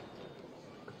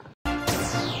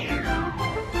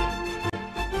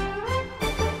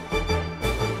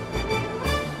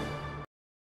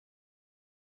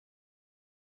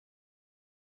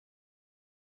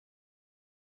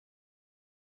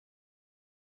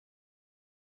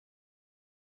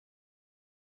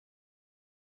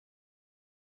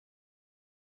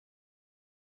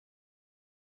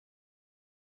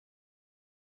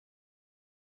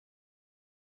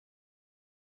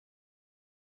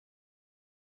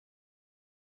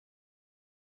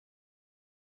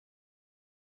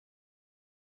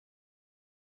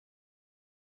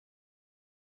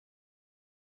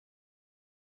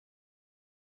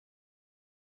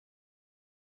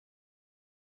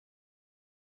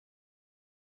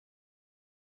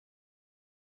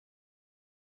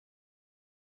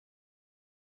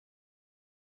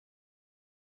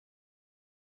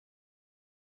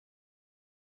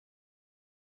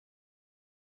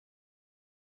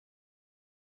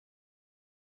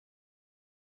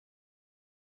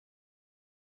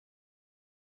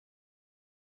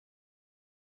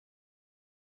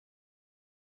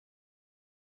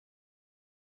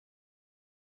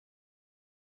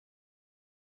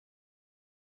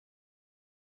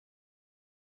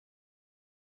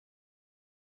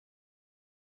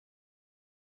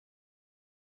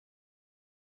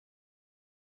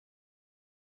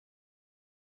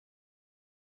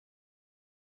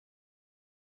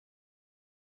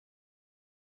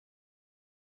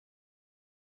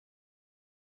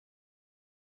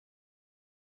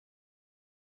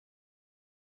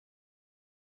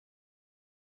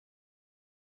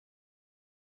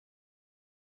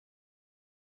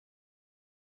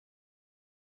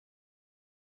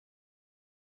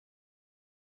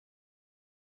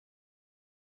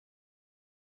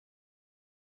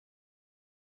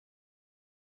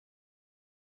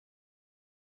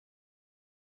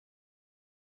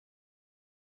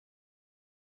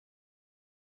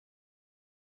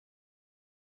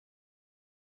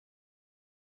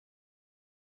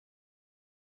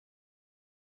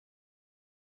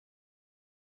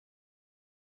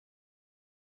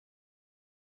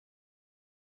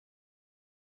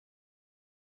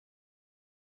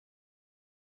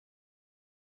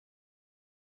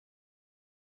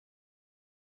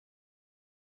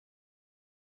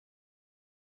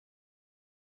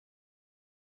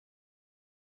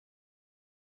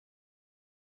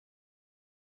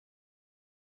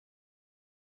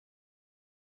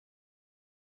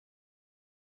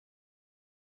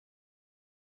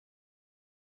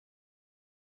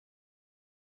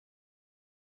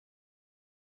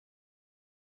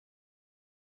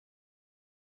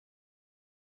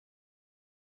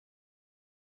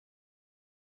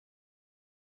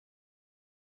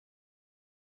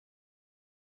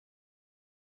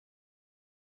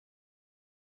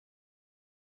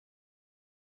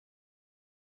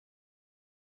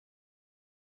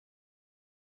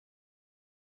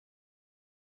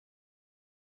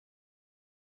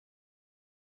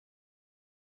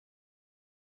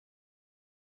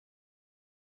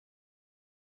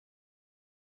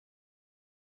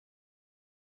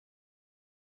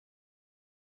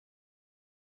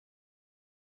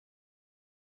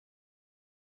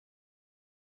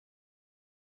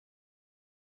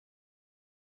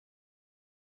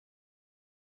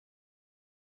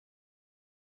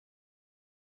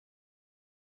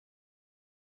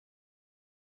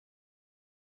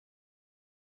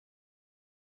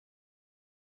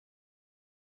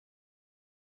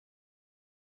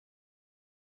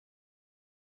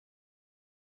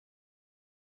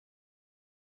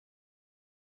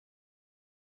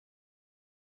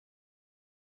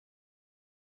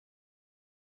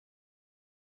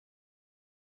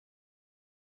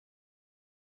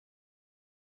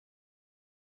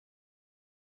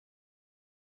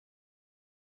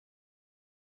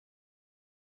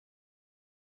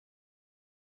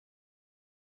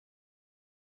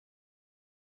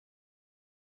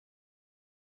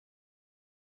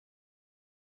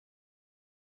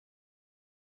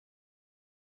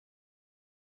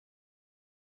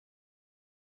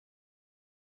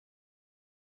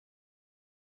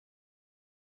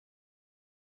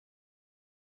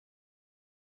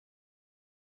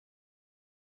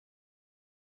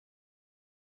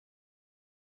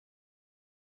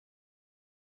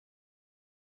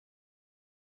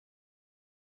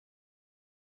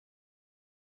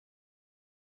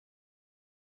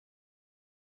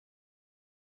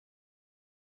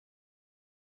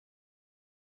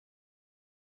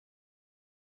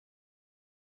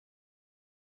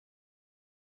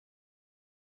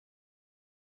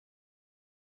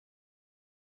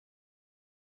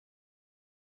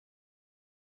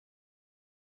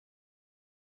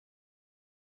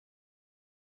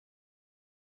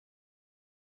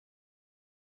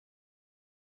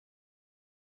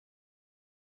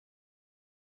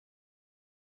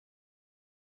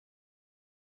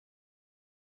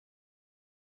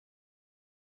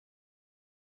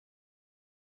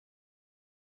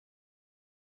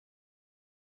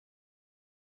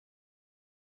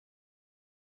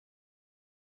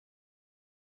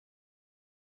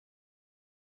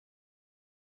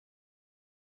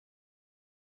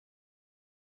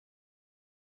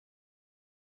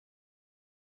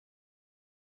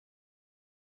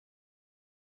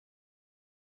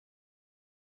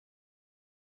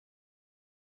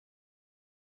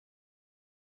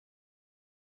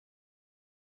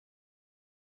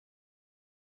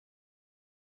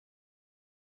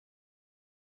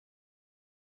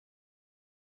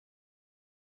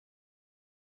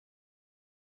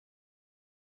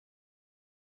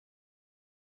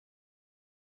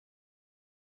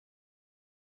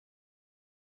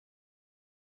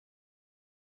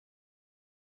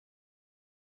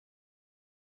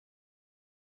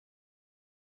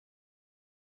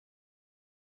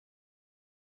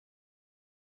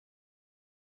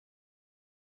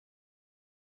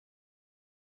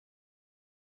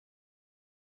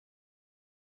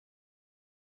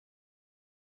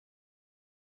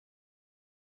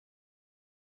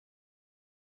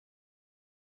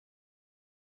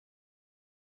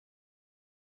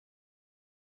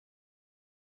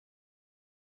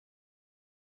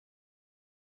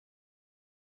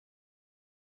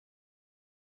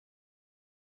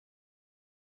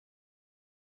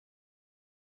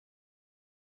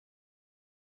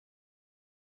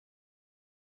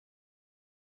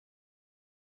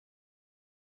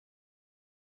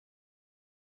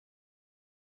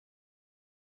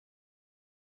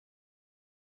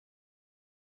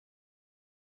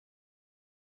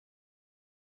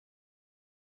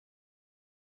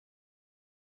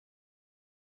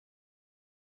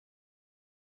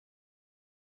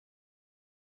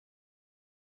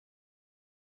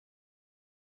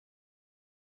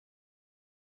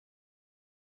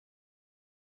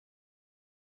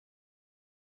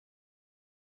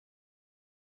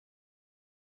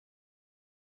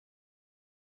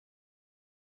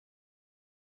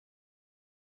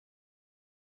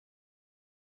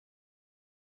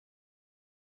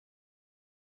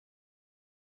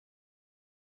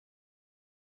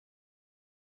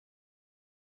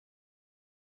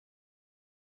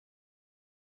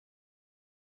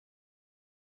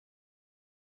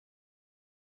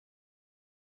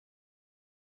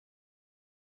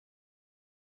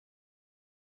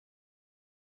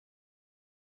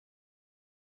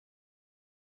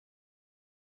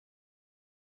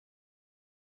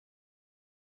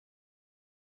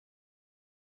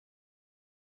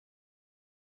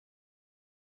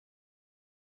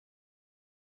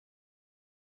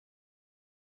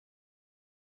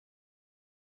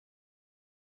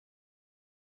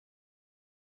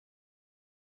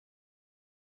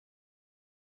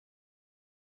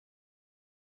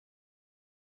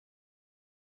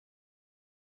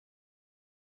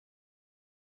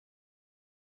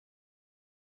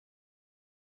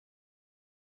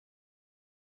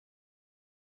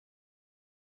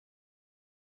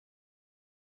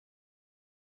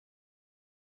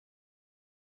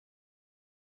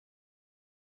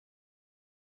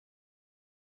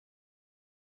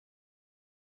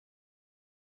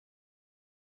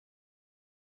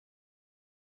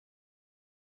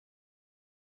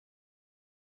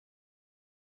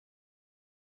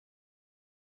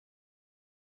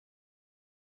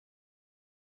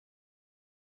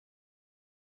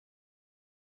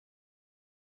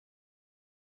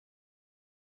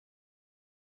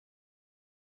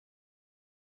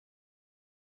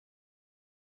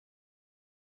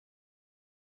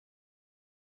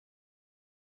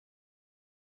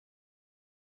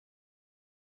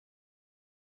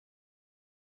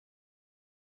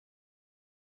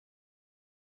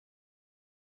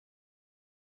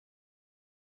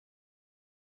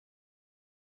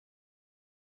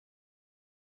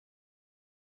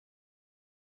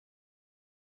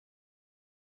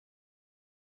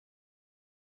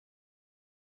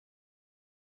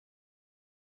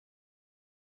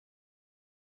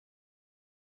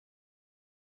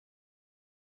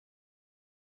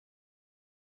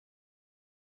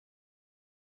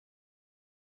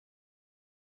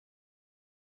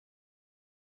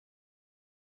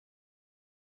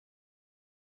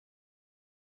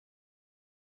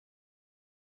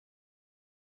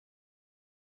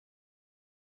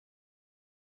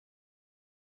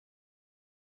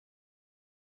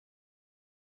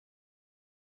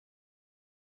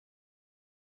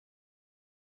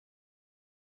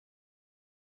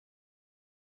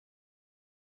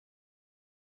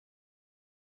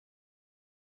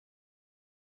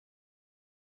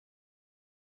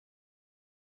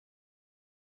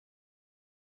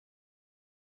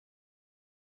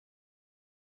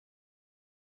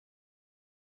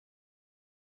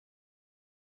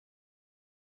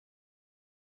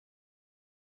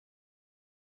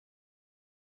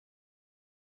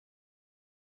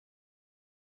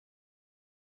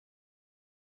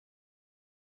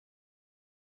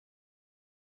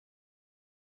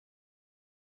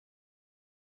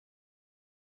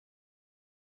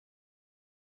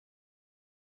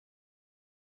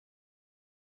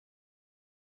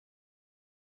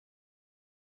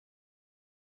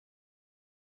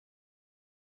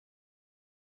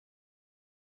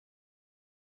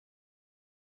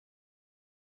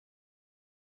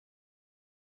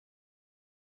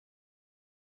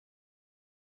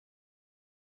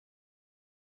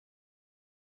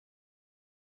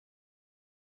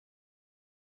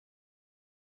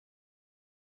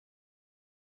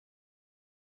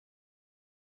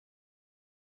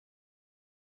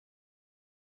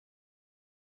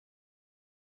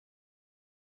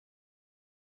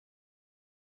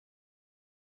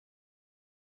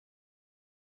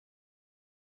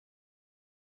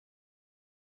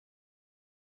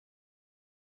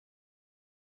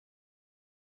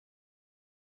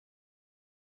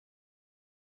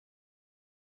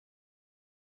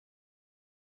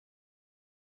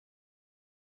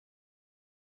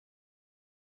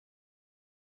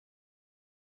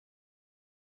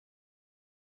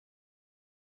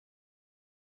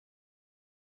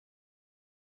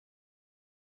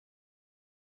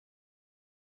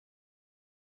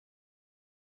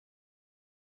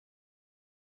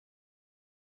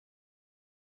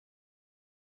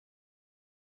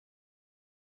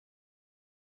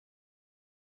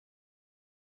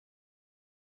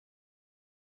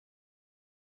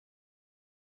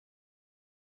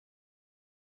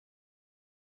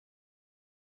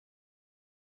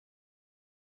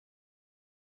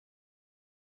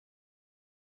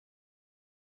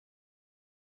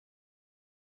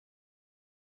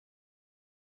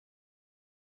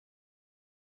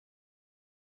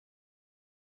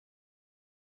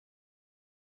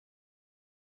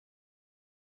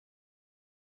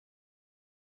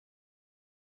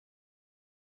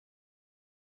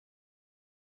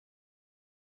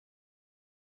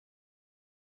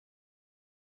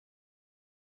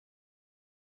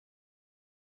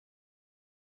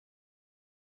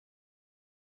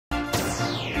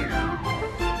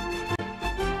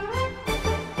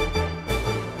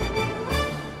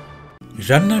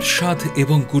 রান্নার স্বাদ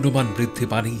এবং গুণমান বৃদ্ধি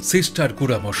পানি সিস্টার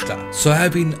গুঁড়া মশলা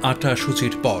সয়াবিন আটা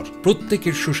সুজির পর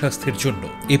প্রত্যেকের সুস্বাস্থ্যের জন্য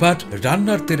এবার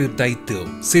রান্নার তেলের দায়িত্বেও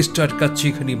sister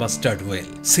kacchi ঘনি mustard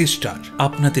oil. Sister,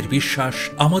 আপনাদের বিশ্বাস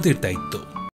আমাদের দায়িত্ব।